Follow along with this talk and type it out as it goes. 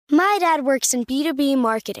My dad works in B2B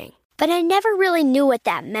marketing, but I never really knew what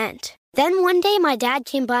that meant. Then one day my dad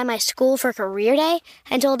came by my school for career day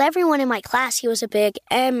and told everyone in my class he was a big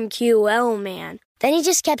MQL man. Then he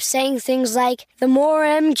just kept saying things like, the more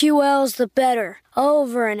MQLs, the better,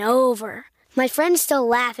 over and over. My friends still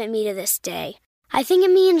laugh at me to this day. I think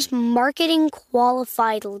it means marketing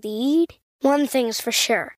qualified lead. One thing's for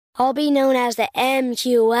sure. I'll be known as the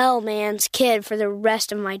MQL man's kid for the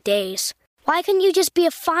rest of my days. Why couldn't you just be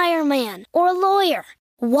a fireman or a lawyer?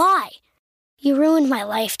 Why? You ruined my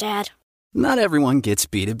life, Dad. Not everyone gets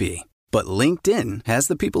B2B, but LinkedIn has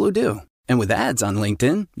the people who do. And with ads on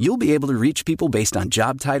LinkedIn, you'll be able to reach people based on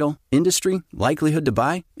job title, industry, likelihood to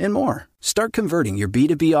buy, and more. Start converting your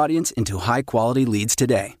B2B audience into high-quality leads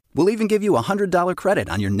today. We'll even give you a $100 credit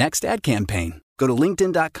on your next ad campaign. Go to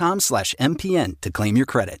linkedin.com/MPN to claim your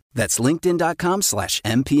credit. That's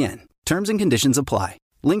linkedin.com/MPN. Terms and conditions apply.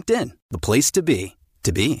 LinkedIn, the place to be,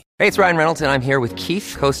 to be. Hey, it's Ryan Reynolds, and I'm here with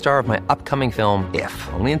Keith, co-star of my upcoming film, If,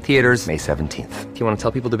 only in theaters May 17th. Do you want to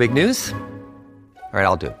tell people the big news? All right,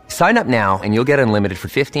 I'll do it. Sign up now and you'll get unlimited for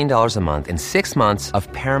 $15 a month and 6 months of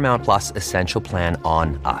Paramount Plus Essential Plan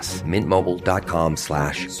on us.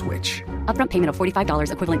 MintMobile.com/switch. Upfront payment of $45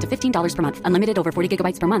 equivalent to $15 per month. Unlimited over 40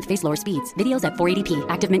 gigabytes per month. Face lower speeds. Videos at 480p.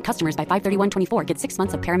 Active Mint customers by 531.24 get 6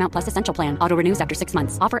 months of Paramount Plus Essential Plan. Auto renews after 6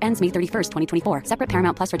 months. Offer ends May 31st, 2024. Separate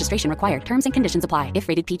Paramount Plus registration required. Terms and conditions apply if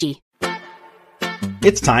rated PG.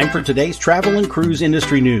 It's time for today's travel and cruise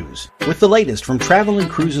industry news. With the latest from travel and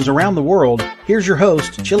cruises around the world, here's your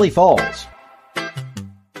host, Chili Falls.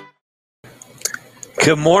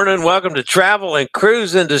 Good morning. Welcome to Travel and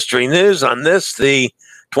Cruise Industry News on this, the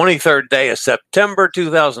 23rd day of September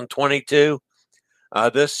 2022.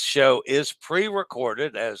 This show is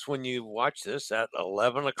pre-recorded, as when you watch this at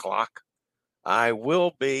 11 o'clock, I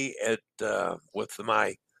will be with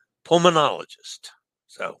my pulmonologist.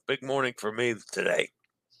 So, big morning for me today.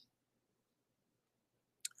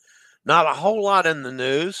 Not a whole lot in the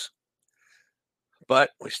news,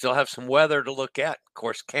 but we still have some weather to look at. Of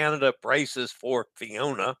course, Canada braces for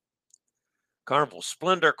Fiona. Carnival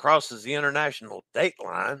Splendor crosses the international date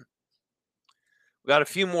line. We got a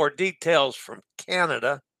few more details from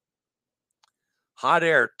Canada. Hot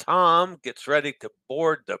Air Tom gets ready to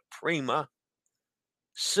board the Prima.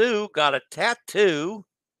 Sue got a tattoo.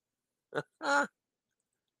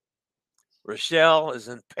 Rochelle is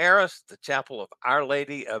in Paris, the Chapel of Our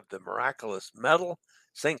Lady of the Miraculous Medal,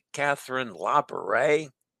 St. Catherine La Beret.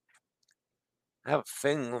 I have a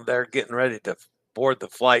feeling they're getting ready to board the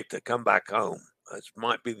flight to come back home. This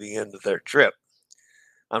might be the end of their trip.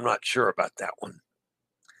 I'm not sure about that one.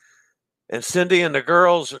 And Cindy and the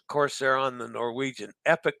girls, of course, they're on the Norwegian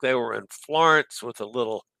Epic. They were in Florence with a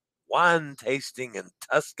little wine tasting in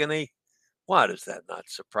Tuscany. Why does that not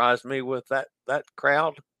surprise me with that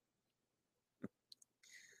crowd?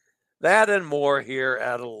 That and more here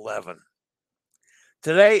at 11.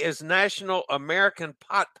 Today is National American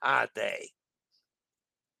Pot Pie Day.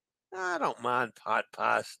 I don't mind pot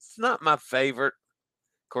pies. It's not my favorite.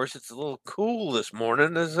 Of course, it's a little cool this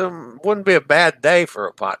morning. It wouldn't be a bad day for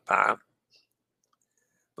a pot pie.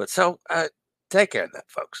 But so, take care of that,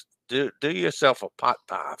 folks. Do yourself a pot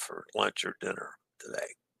pie for lunch or dinner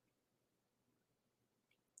today.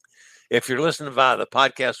 If you're listening via the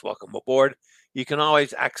podcast, welcome aboard. You can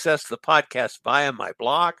always access the podcast via my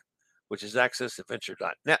blog, which is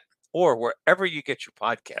accessadventure.net, or wherever you get your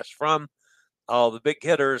podcast from. All the big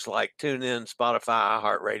hitters like TuneIn, Spotify,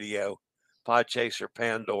 iHeartRadio, Podchaser,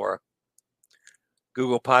 Pandora,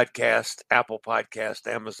 Google Podcast, Apple Podcast,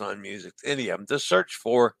 Amazon Music, any of them. Just search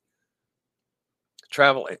for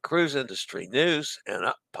Travel and Cruise Industry News, and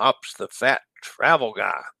up pops the Fat Travel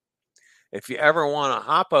Guy. If you ever want to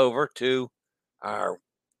hop over to our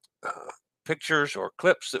pictures or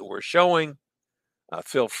clips that we're showing,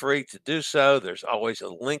 feel free to do so. There's always a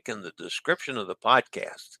link in the description of the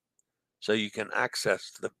podcast so you can access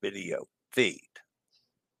the video feed.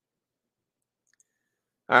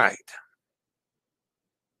 All right.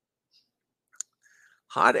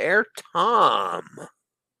 Hot Air Tom.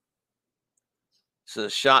 This is a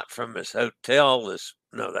shot from his hotel.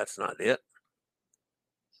 No, that's not it.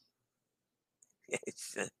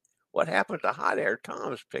 What happened to Hot Air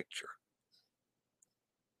Tom's picture?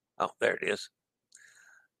 Oh, there it is.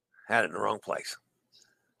 Had it in the wrong place.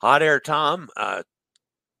 Hot Air Tom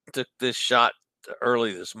took this shot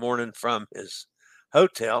early this morning from his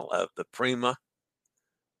hotel of the Prima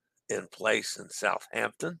in place in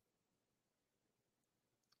Southampton.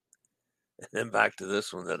 And then back to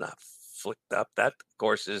this one that I flicked up. That, of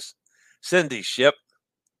course, is Cindy's ship.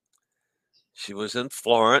 She was in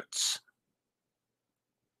Florence.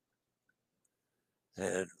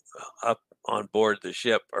 And up on board the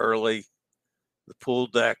ship early, the pool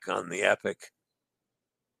deck on the Epic,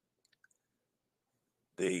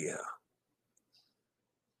 the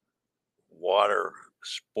water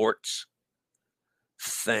sports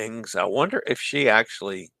things. I wonder if she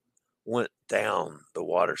actually went down the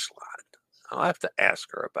water slide. I'll have to ask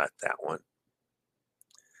her about that one.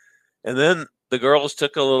 And then the girls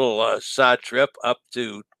took a little side trip up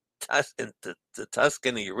to the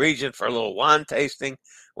Tuscany region for a little wine tasting,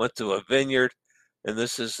 went to a vineyard, and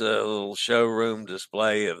this is a little showroom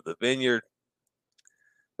display of the vineyard.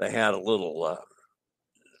 They had a little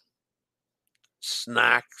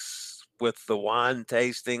snacks with the wine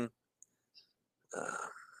tasting.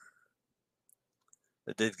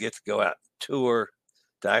 They did get to go out and tour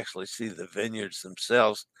to actually see the vineyards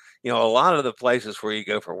themselves. You know, a lot of the places where you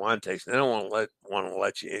go for wine tasting, they don't want to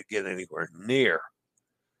let you get anywhere near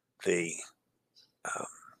the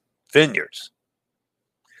vineyards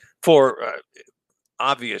for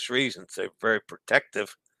obvious reasons. They're very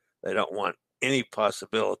protective. They don't want any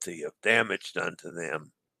possibility of damage done to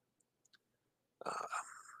them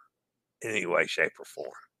in any way, shape, or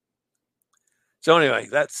form. So anyway,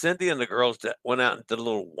 that's Cindy and the girls that went out and did a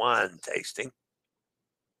little wine tasting.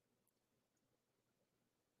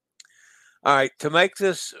 All right, to make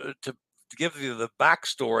this, to give you the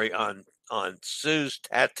backstory on Sue's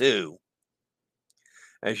tattoo,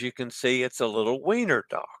 as you can see, it's a little wiener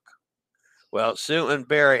dog. Well, Sue and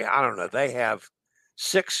Barry, I don't know, they have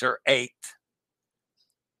 6 or 8.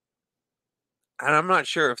 And I'm not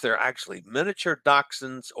sure if they're actually miniature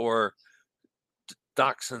dachshunds or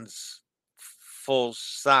dachshunds full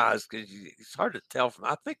size, because it's hard to tell from,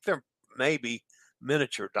 I think they're maybe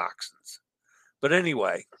miniature dachshunds. But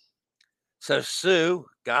anyway, so Sue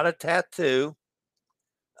got a tattoo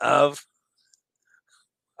of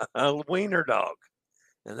a wiener dog,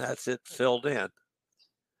 and that's it filled in.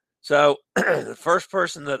 So the first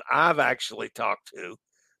person that I've actually talked to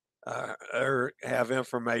or have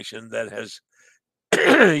information that has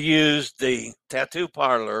used the tattoo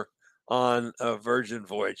parlor on a Virgin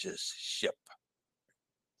Voyages ship.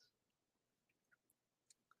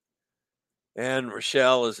 And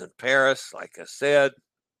Rochelle is in Paris, like I said.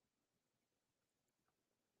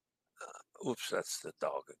 Oops, that's the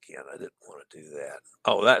dog again. I didn't want to do that.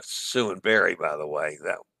 Oh, that's Sue and Barry, by the way.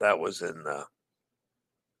 That was in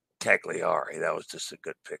Cagliari. That was just a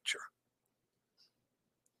good picture.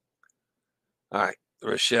 All right,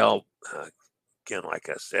 Rochelle, again, like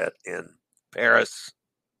I said, in Paris.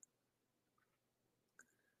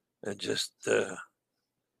 And just the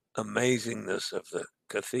amazingness of the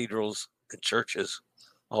cathedrals and churches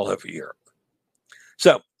all over Europe.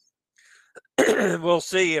 So we'll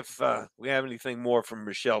see if we have anything more from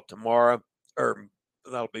Michelle tomorrow, or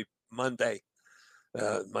that'll be Monday,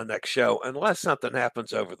 my next show, unless something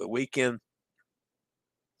happens over the weekend.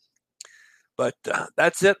 But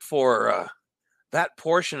that's it for that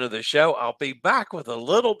portion of the show. I'll be back with a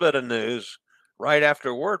little bit of news right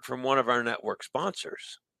after word from one of our network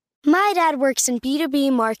sponsors. My dad works in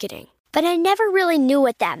B2B marketing, but I never really knew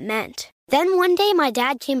what that meant. Then one day my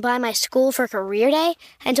dad came by my school for career day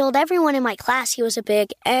and told everyone in my class he was a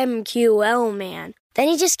big MQL man. Then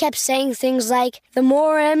he just kept saying things like, the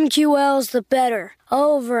more MQLs, the better,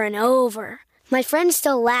 over and over. My friends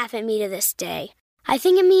still laugh at me to this day. I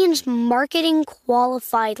think it means marketing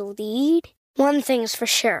qualified lead. One thing's for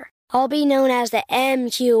sure, I'll be known as the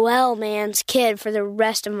MQL man's kid for the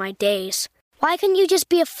rest of my days. Why couldn't you just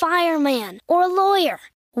be a fireman or a lawyer?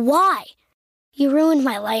 Why? You ruined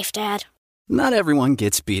my life, Dad. Not everyone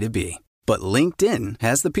gets B2B, but LinkedIn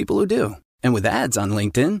has the people who do. And with ads on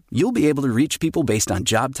LinkedIn, you'll be able to reach people based on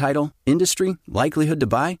job title, industry, likelihood to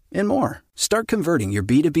buy, and more. Start converting your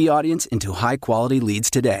B2B audience into high-quality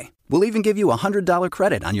leads today. We'll even give you a $100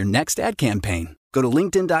 credit on your next ad campaign. Go to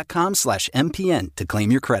linkedin.com/MPN to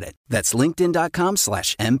claim your credit. That's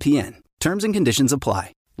linkedin.com/MPN. Terms and conditions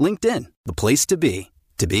apply. LinkedIn, the place to be,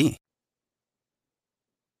 to be.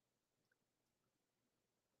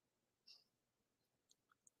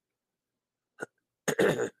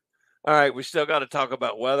 All right, we still got to talk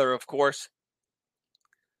about weather, of course.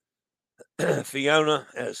 Fiona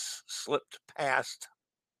has slipped past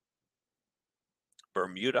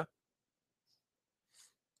Bermuda,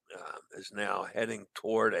 is now heading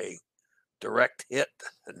toward a direct hit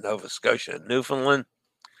in Nova Scotia and Newfoundland.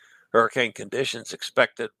 Hurricane conditions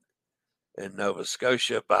expected in Nova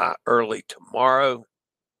Scotia by early tomorrow.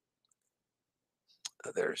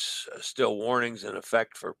 There's still warnings in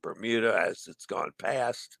effect for Bermuda as it's gone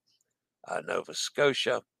past Nova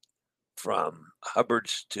Scotia, from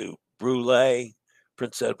Hubbard's to Brule,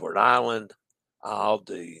 Prince Edward Island, Isle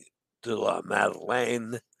de la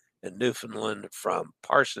Madeleine, and Newfoundland from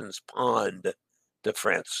Parsons Pond to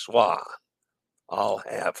Francois all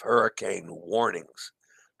have hurricane warnings.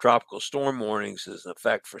 Tropical storm warnings is in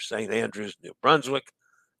effect for St. Andrews, New Brunswick,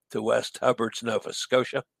 to West Hubbard's, Nova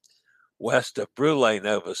Scotia, west of Brule,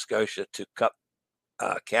 Nova Scotia, to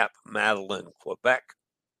Cap Madeline, Quebec,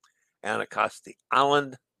 Anacostia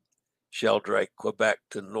Island, Sheldrake, Quebec,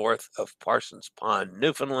 to north of Parsons Pond,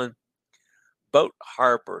 Newfoundland, Boat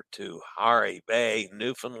Harbor to Hari Bay,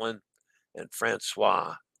 Newfoundland, and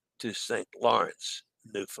Francois to St. Lawrence,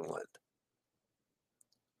 Newfoundland.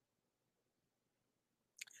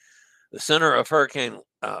 The center of Hurricane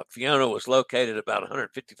Fiona was located about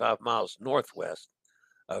 155 miles northwest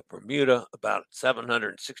of Bermuda, about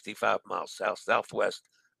 765 miles southwest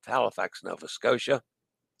of Halifax, Nova Scotia.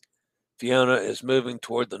 Fiona is moving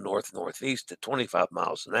toward the north-northeast at 25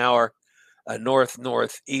 miles an hour. A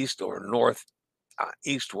north-northeast or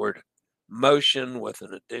north-eastward motion with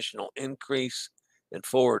an additional increase in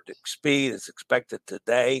forward speed is expected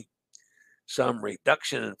today. Some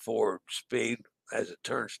reduction in forward speed as it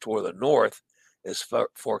turns toward the north is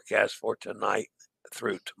forecast for tonight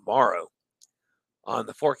through tomorrow. On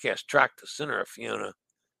the forecast track, the center of Fiona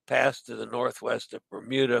passed to the northwest of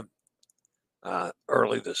Bermuda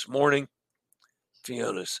early this morning.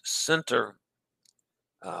 Fiona's center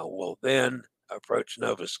will then approach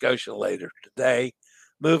Nova Scotia later today,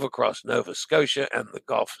 move across Nova Scotia and the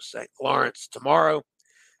Gulf of St. Lawrence tomorrow,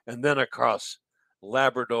 and then across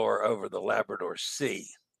Labrador over the Labrador Sea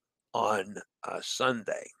on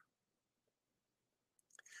Sunday.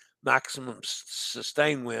 Maximum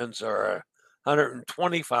sustained winds are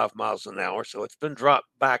 125 miles an hour, so it's been dropped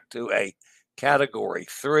back to a Category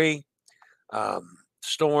 3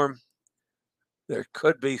 storm. There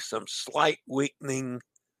could be some slight weakening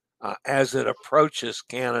as it approaches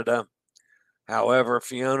Canada. However,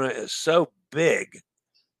 Fiona is so big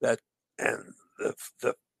that and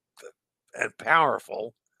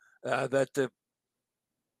powerful that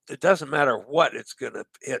it doesn't matter what it's going to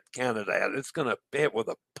hit Canada at. It's going to hit with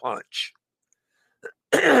a punch.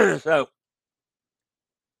 So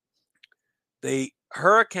the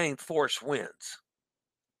hurricane force winds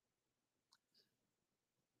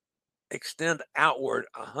extend outward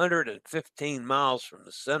 115 miles from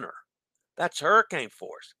the center. That's hurricane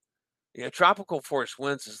force. Tropical force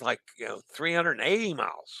winds is like 380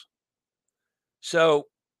 miles. So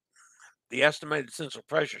the estimated central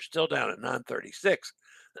pressure is still down at 936,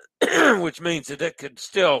 which means that it could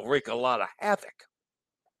still wreak a lot of havoc.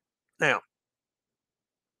 Now,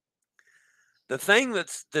 the thing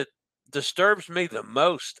that disturbs me the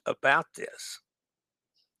most about this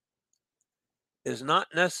is not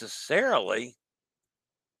necessarily,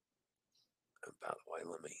 by the way,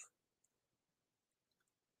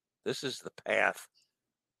 this is the path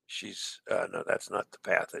no, that's not the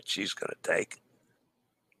path that she's going to take.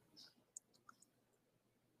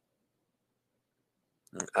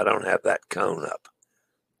 I don't have that cone up.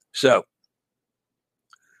 So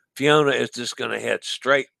Fiona is just going to head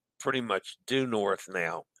straight, pretty much due north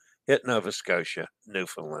now, hit Nova Scotia,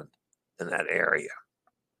 Newfoundland, in that area.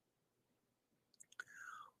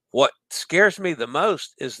 What scares me the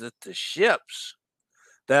most is that the ships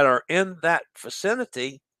that are in that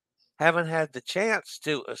vicinity haven't had the chance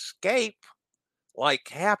to escape like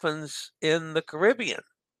happens in the Caribbean.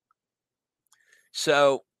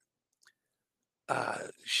 So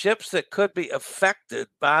ships that could be affected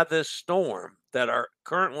by this storm that are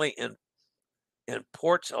currently in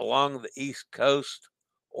ports along the East Coast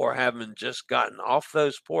or having just gotten off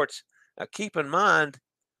those ports. Now keep in mind,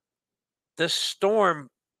 this storm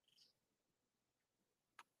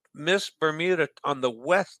missed Bermuda on the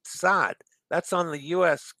west side. That's on the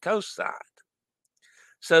U.S. coast side.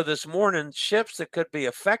 So this morning, ships that could be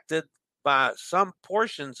affected by some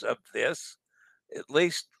portions of this, at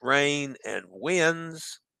least rain and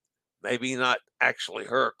winds, maybe not actually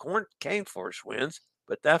hurricane force winds,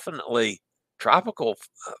 but definitely tropical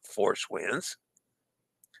force winds,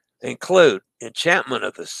 include Enchantment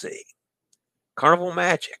of the Sea, Carnival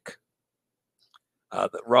Magic,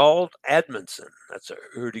 the Roald Amundsen, that's a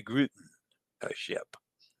Hurtigruten ship,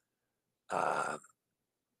 the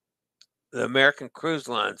American Cruise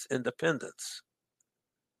Line's Independence,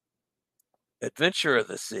 Adventure of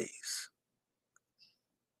the Seas,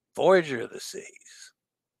 Voyager of the Seas.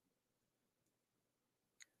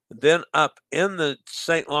 And then up in the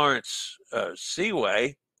St. Lawrence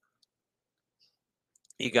Seaway,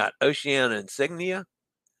 you got Oceania Insignia,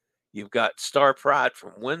 you've got Star Pride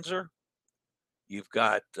from Windsor, you've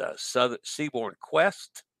got Seabourn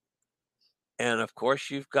Quest, and of course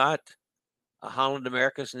you've got Holland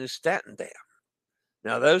America's New Staten Dam.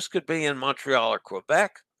 Now those could be in Montreal or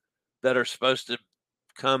Quebec, that are supposed to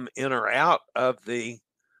come in or out of the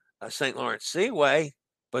St. Lawrence Seaway,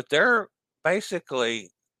 but they're basically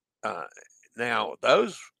now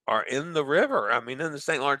those are in the river. I mean, in the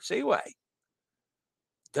St. Lawrence Seaway.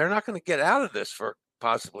 They're not going to get out of this for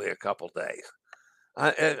possibly a couple days.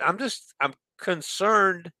 I'm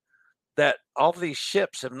concerned that all these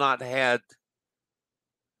ships have not had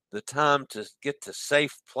the time to get to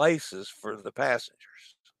safe places for the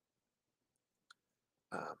passengers.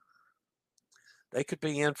 They could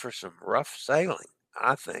be in for some rough sailing,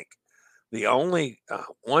 I think. The only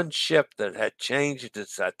one ship that had changed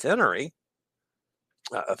its itinerary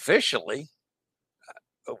officially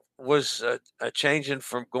was changing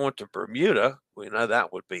from going to Bermuda. We know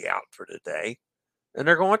that would be out for today. And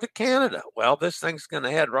they're going to Canada. Well, this thing's going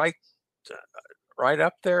to head right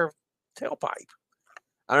up their tailpipe.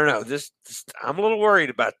 I don't know. I'm a little worried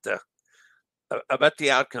about the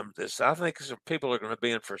outcome of this. I think some people are going to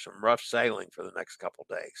be in for some rough sailing for the next couple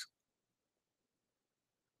days.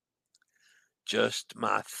 Just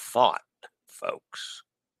my thought, folks.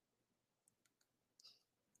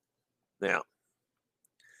 Now,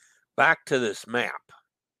 back to this map.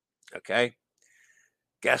 Okay.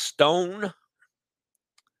 Gaston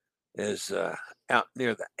is out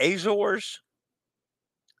near the Azores.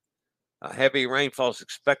 Heavy rainfall is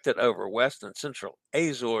expected over west and central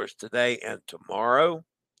Azores today and tomorrow.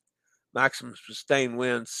 Maximum sustained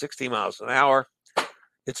winds 60 miles an hour.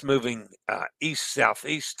 It's moving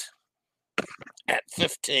east-southeast at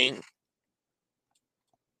 15.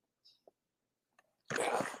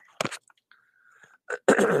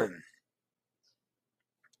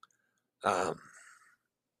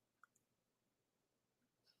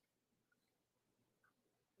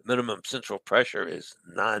 Minimum central pressure is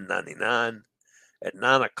 999. At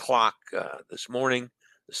 9 o'clock this morning,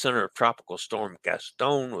 the center of Tropical Storm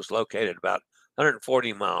Gaston was located about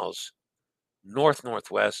 140 miles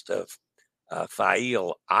north-northwest of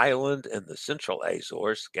Fail Island in the central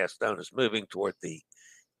Azores. Gaston is moving toward the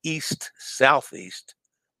east-southeast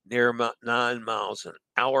near 9 miles an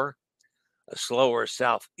hour. A slower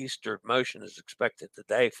southeastern motion is expected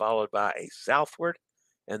today, followed by a southward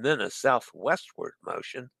and then a southwestward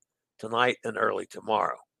motion tonight and early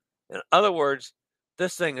tomorrow. In other words,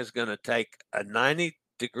 this thing is going to take a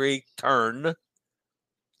 90-degree turn,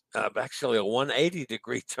 actually a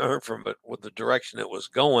 180-degree turn from with the direction it was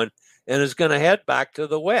going, and is going to head back to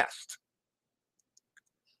the west.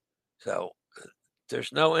 So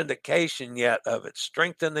there's no indication yet of it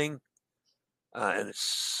strengthening, and it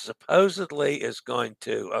supposedly is going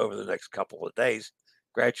to, over the next couple of days,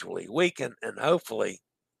 gradually weaken and hopefully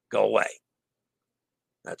go away.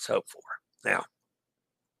 Let's hope for. Now,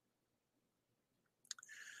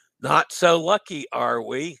 not so lucky are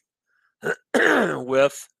we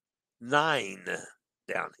with 9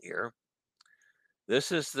 down here.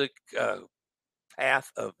 This is the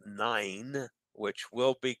path of 9, which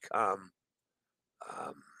will become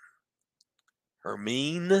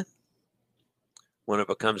Hermine when it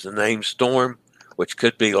becomes a named storm, which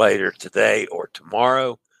could be later today or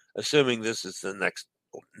tomorrow, assuming this is the next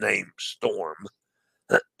named storm.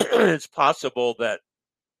 It's possible that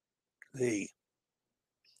the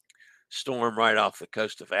storm right off the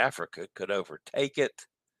coast of Africa could overtake it,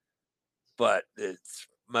 but it's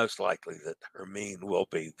most likely that Hermine will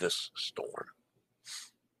be this storm.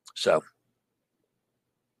 So,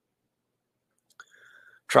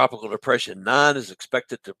 Tropical Depression 9 is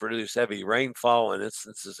expected to produce heavy rainfall and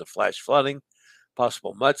instances of flash flooding,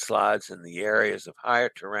 possible mudslides in the areas of higher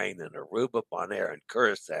terrain in Aruba, Bonaire, and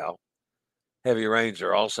Curacao. Heavy rains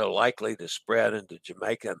are also likely to spread into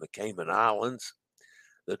Jamaica and the Cayman Islands.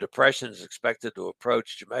 The depression is expected to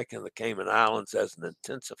approach Jamaica and the Cayman Islands as an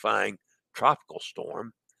intensifying tropical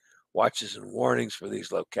storm. Watches and warnings for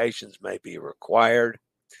these locations may be required.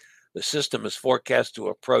 The system is forecast to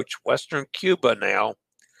approach western Cuba now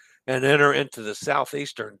and enter into the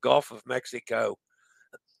southeastern Gulf of Mexico,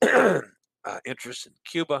 interest in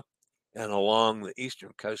Cuba, and along the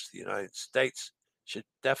eastern coast of the United States. Should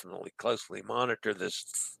definitely closely monitor this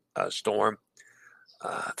storm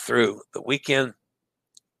through the weekend.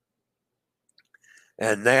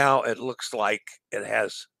 And now it looks like it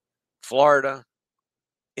has Florida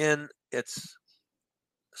in its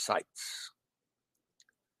sights.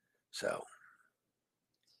 So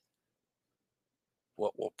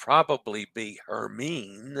what will probably be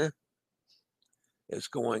Hermine is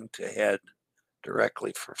going to head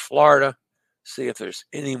directly for Florida. See if there's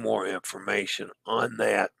any more information on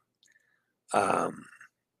that.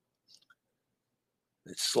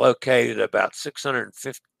 It's located about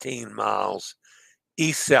 615 miles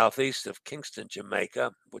east-southeast of Kingston,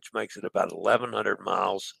 Jamaica, which makes it about 1,100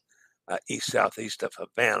 miles southeast of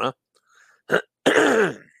Havana.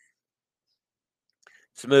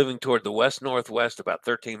 It's moving toward the west-northwest about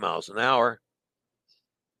 13 miles an hour.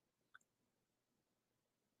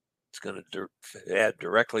 It's going to head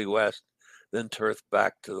directly west, then turn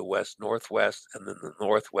back to the west-northwest, and then the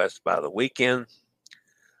northwest by the weekend.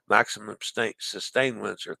 Maximum sustained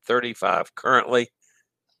winds are 35 currently.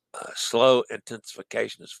 Slow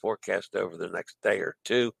intensification is forecast over the next day or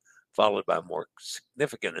two, followed by more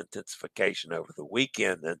significant intensification over the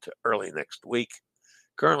weekend into early next week.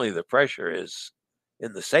 Currently, the pressure is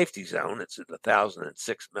in the safety zone. It's at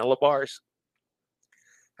 1,006 millibars.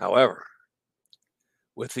 However,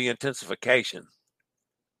 with the intensification,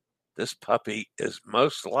 this puppy is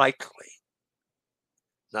most likely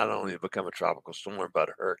not only to become a tropical storm, but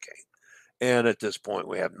a hurricane. And at this point,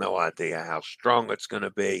 we have no idea how strong it's going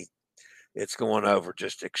to be. It's going over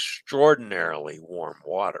just extraordinarily warm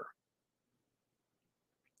water.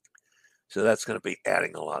 So that's going to be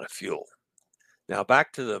adding a lot of fuel. Now,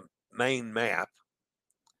 back to the main map,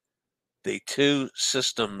 the two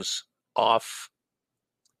systems off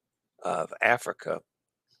of Africa,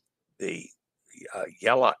 the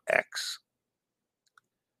yellow X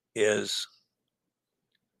is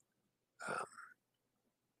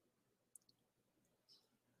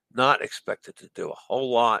not expected to do a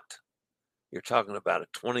whole lot. You're talking about a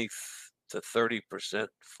 20 to 30%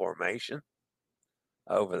 formation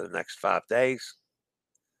over the next 5 days.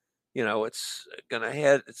 You know, it's going to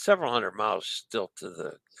head several hundred miles still to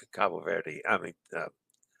the Cabo Verde,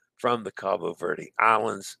 from the Cabo Verde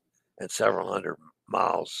Islands, and several hundred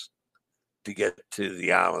miles to get to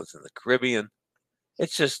the islands in the Caribbean.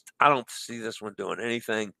 It's just, I don't see this one doing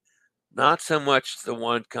anything. Not so much the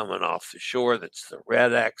one coming off the shore, that's the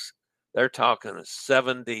red X. They're talking a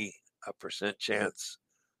 70% chance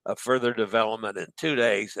of further development in 2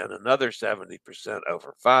 days and another 70%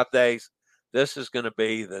 over 5 days. This is going to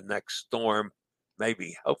be the next storm.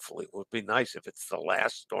 Maybe, hopefully, it would be nice if it's the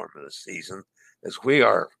last storm of the season, as we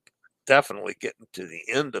are definitely getting to the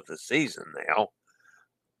end of the season now.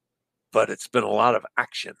 But it's been a lot of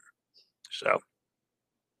action. So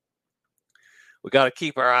we got to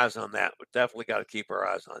keep our eyes on that. We definitely got to keep our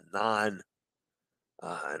eyes on 9.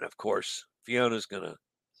 And of course, Fiona's going to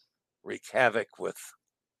wreak havoc with,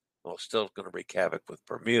 still going to wreak havoc with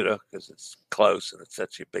Bermuda because it's close and it's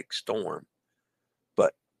such a big storm.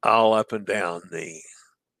 But all up and down the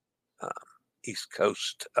east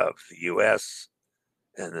coast of the U.S.,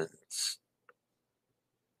 and then it's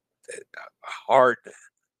hard to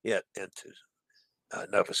get into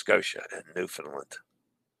Nova Scotia and Newfoundland.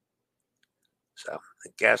 So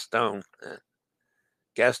Gaston's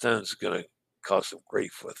going to cause some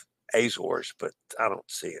grief with Azores, but I don't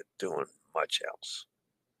see it doing much else.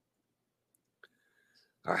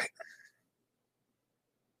 All right.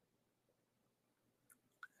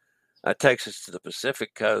 That takes us to the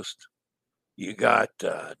Pacific coast. You got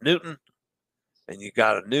Newton, and you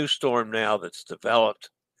got a new storm now that's developed.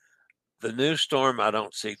 The new storm I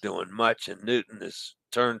don't see doing much, and Newton is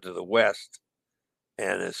turned to the west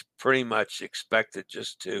and is pretty much expected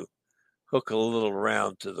just to hook a little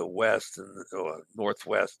around to the west and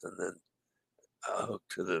northwest, and then hook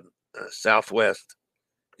to the southwest,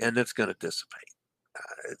 and it's going to dissipate.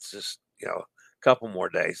 It's just, a couple more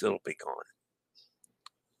days, it'll be gone.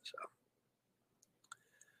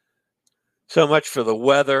 So much for the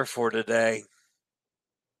weather for today.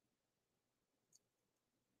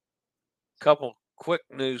 Couple quick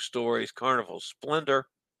news stories. Carnival Splendor,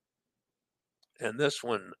 and this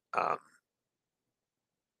one that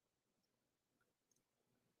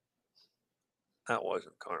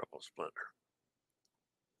wasn't Carnival Splendor.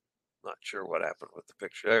 Not sure what happened with the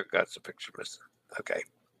picture. There, got the picture missing. Okay.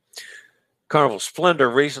 Carnival Splendor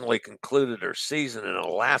recently concluded her season in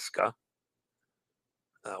Alaska,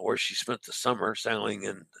 where she spent the summer sailing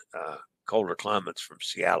in colder climates from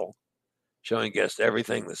Seattle, showing guests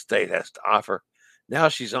everything the state has to offer. Now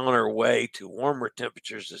she's on her way to warmer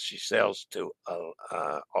temperatures as she sails to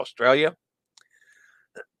Australia.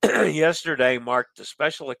 Yesterday marked a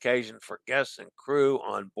special occasion for guests and crew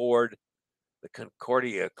on board the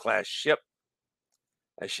Concordia-class ship.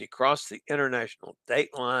 As she crossed the international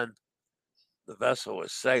date line, the vessel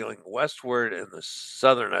was sailing westward in the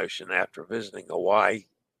Southern Ocean after visiting Hawaii.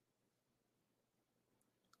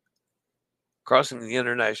 Crossing the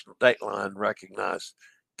international date line, recognized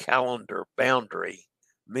calendar boundary,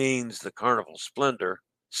 means the Carnival Splendor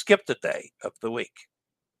skipped a day of the week.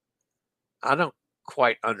 I don't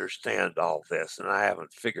quite understand all this, and I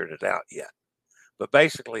haven't figured it out yet. But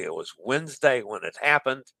basically, it was Wednesday when it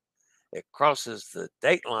happened. It crosses the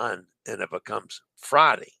date line, and it becomes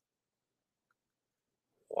Friday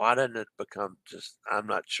why didn't it become just, I'm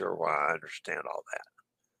not sure why I understand all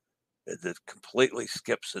that. It completely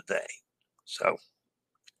skips a day. So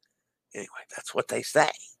anyway, that's what they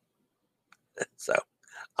say. So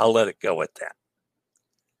I'll let it go at that.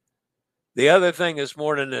 The other thing this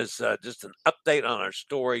morning is just an update on our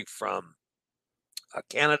story from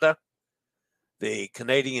Canada. The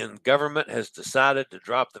Canadian government has decided to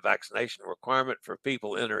drop the vaccination requirement for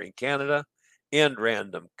people entering Canada, end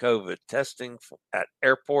random COVID testing at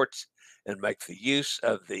airports, and make the use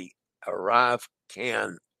of the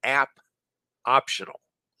ArriveCan app optional.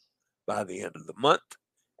 By the end of the month,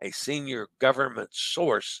 a senior government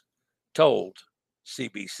source told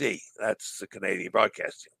CBC, that's the Canadian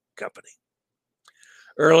Broadcasting Company.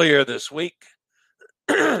 Earlier this week,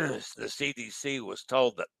 the CDC was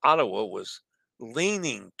told that Ottawa was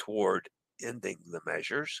leaning toward ending the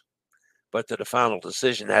measures, but that a final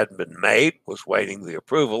decision hadn't been made, was waiting the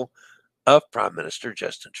approval of Prime Minister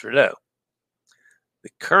Justin Trudeau. The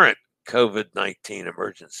current COVID-19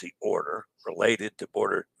 emergency order related to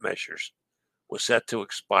border measures was set to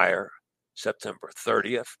expire September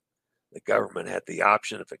 30th. The government had the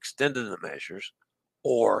option of extending the measures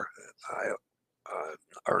or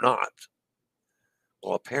not.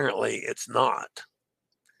 Well, apparently it's not.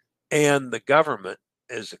 And the government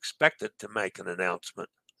is expected to make an announcement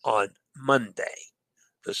on Monday,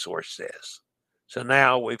 the source says. So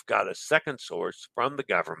now we've got a second source from the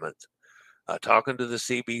government talking to the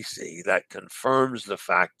CBC that confirms the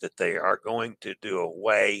fact that they are going to do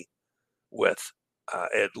away with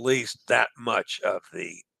at least that much of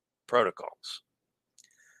the protocols.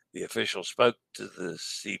 The official spoke to the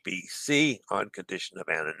CBC on condition of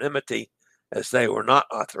anonymity, as they were not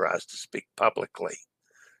authorized to speak publicly.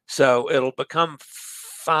 So it'll become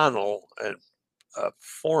final and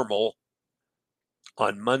formal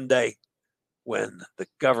on Monday when the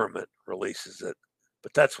government releases it,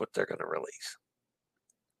 but that's what they're going to release.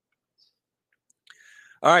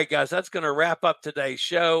 All right, guys, that's going to wrap up today's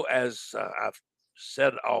show. As I've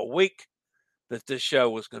said all week, that this show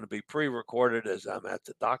was going to be pre-recorded as I'm at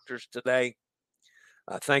the doctor's today.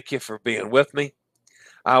 Thank you for being with me.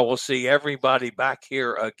 I will see everybody back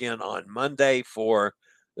here again on Monday for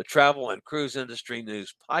the Travel and Cruise Industry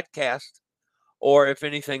News podcast, or if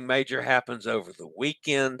anything major happens over the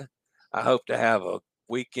weekend. I hope to have a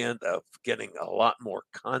weekend of getting a lot more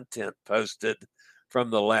content posted from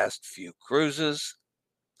the last few cruises,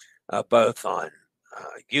 both on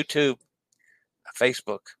YouTube,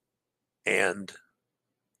 Facebook, and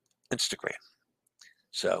Instagram.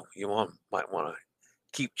 So you might want to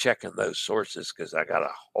keep checking those sources because I got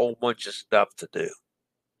a whole bunch of stuff to do.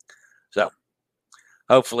 So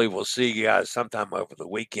hopefully we'll see you guys sometime over the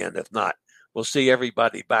weekend. If not, we'll see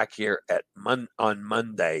everybody back here on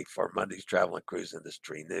Monday for Monday's Travel and Cruise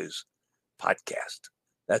Industry News podcast.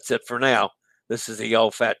 That's it for now. This is the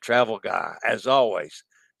old fat travel guy. As always,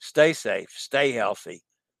 stay safe, stay healthy,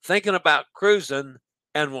 thinking about cruising,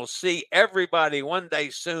 and we'll see everybody one day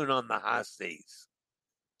soon on the high seas.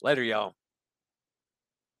 Later, y'all.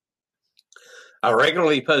 I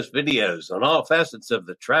regularly post videos on all facets of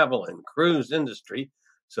the travel and cruise industry.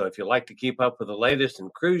 So if you like to keep up with the latest in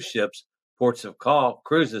cruise ships, ports of call,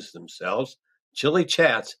 cruises themselves, chilly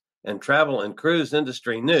chats, and travel and cruise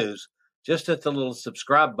industry news, just hit the little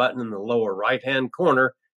subscribe button in the lower right-hand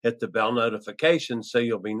corner. Hit the bell notification so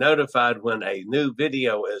you'll be notified when a new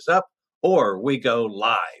video is up or we go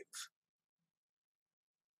live.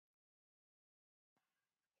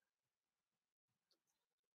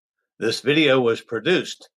 This video was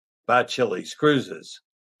produced by Chili's Cruises.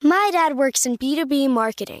 My dad works in B2B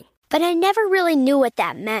marketing, but I never really knew what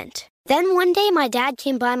that meant. Then one day my dad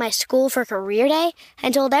came by my school for career day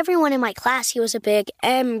and told everyone in my class he was a big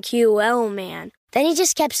MQL man. Then he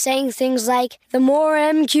just kept saying things like, the more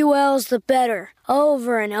MQLs, the better,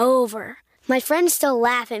 over and over. My friends still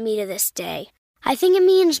laugh at me to this day. I think it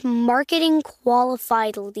means marketing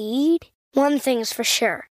qualified lead. One thing's for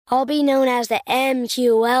sure. I'll be known as the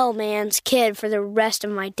MQL man's kid for the rest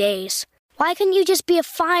of my days. Why couldn't you just be a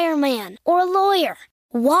fireman or a lawyer?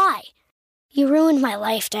 Why? You ruined my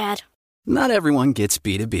life, Dad. Not everyone gets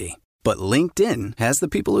B2B, but LinkedIn has the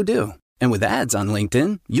people who do. And with ads on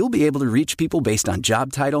LinkedIn, you'll be able to reach people based on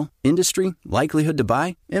job title, industry, likelihood to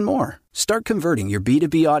buy, and more. Start converting your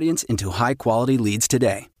B2B audience into high-quality leads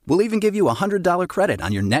today. We'll even give you a $100 credit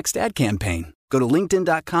on your next ad campaign. Go to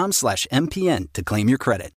linkedin.com/MPN to claim your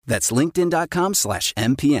credit. That's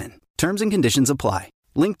linkedin.com/MPN. Terms and conditions apply.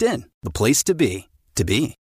 LinkedIn, the place to be.